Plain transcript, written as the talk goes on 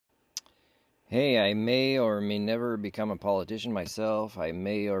Hey, I may or may never become a politician myself. I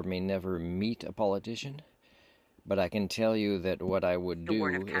may or may never meet a politician. But I can tell you that what I would do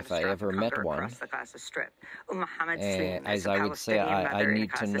if I ever met one, as I would say, I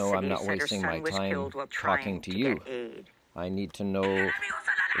need to know I'm not wasting my time talking to you. I need to know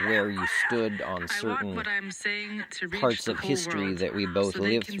where you stood on certain parts of history that we both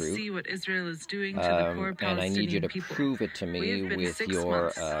lived through. And I need you to prove it to me with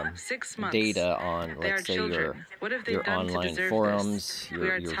your data on, let's say, your online forums,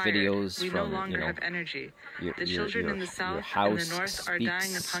 your videos from, your house speaks,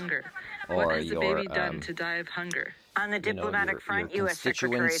 or your On the diplomatic front, U.S.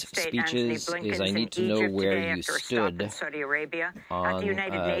 Secretary of State speeches is I need to know where you stood Saudi Arabia. on At the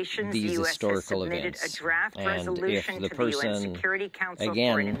United Nations, these the U.S. historical has submitted events. a draft And resolution if the to the UN person, Security Council for an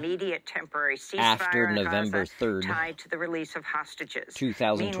again, immediate temporary ceasefire after in November Gaza 3rd, tied to the release of hostages.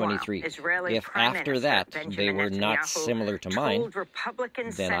 2023, Meanwhile, Israeli if Prime after Minister that Benjamin they were not Netanyahu similar to mine, told Republican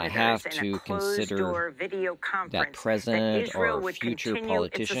then I senators have in to a consider closed-door video conference that president Israel or would future continue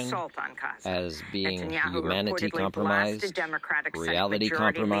politician its assault on Gaza. as being Netanyahu humanity reportedly compromised, blasted Democratic Senate reality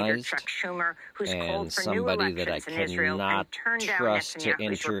Majority Leader compromised, Chuck Schumer, who's and called for new somebody that I elections in Israel cannot and turned down trust to Netanyahu's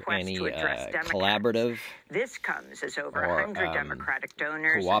enter request any to address Democrats. collaborative This comes as over or 100 Democratic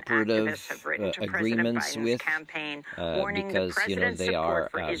donors cooperative and activists have written to President agreements Biden's with, campaign, warning because, the president's they support are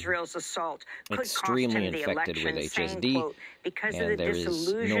for Israel's assault could cost extremely him the infected with election, saying, HSD, quote, because of and the there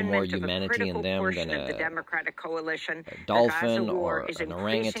is no more disillusionment of a humanity in critical them portion than of the Democratic coalition, a the Gaza dolphin war or is an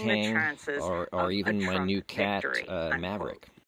increasing the orangutan chances or of even a my Trump new cat, victory, Maverick.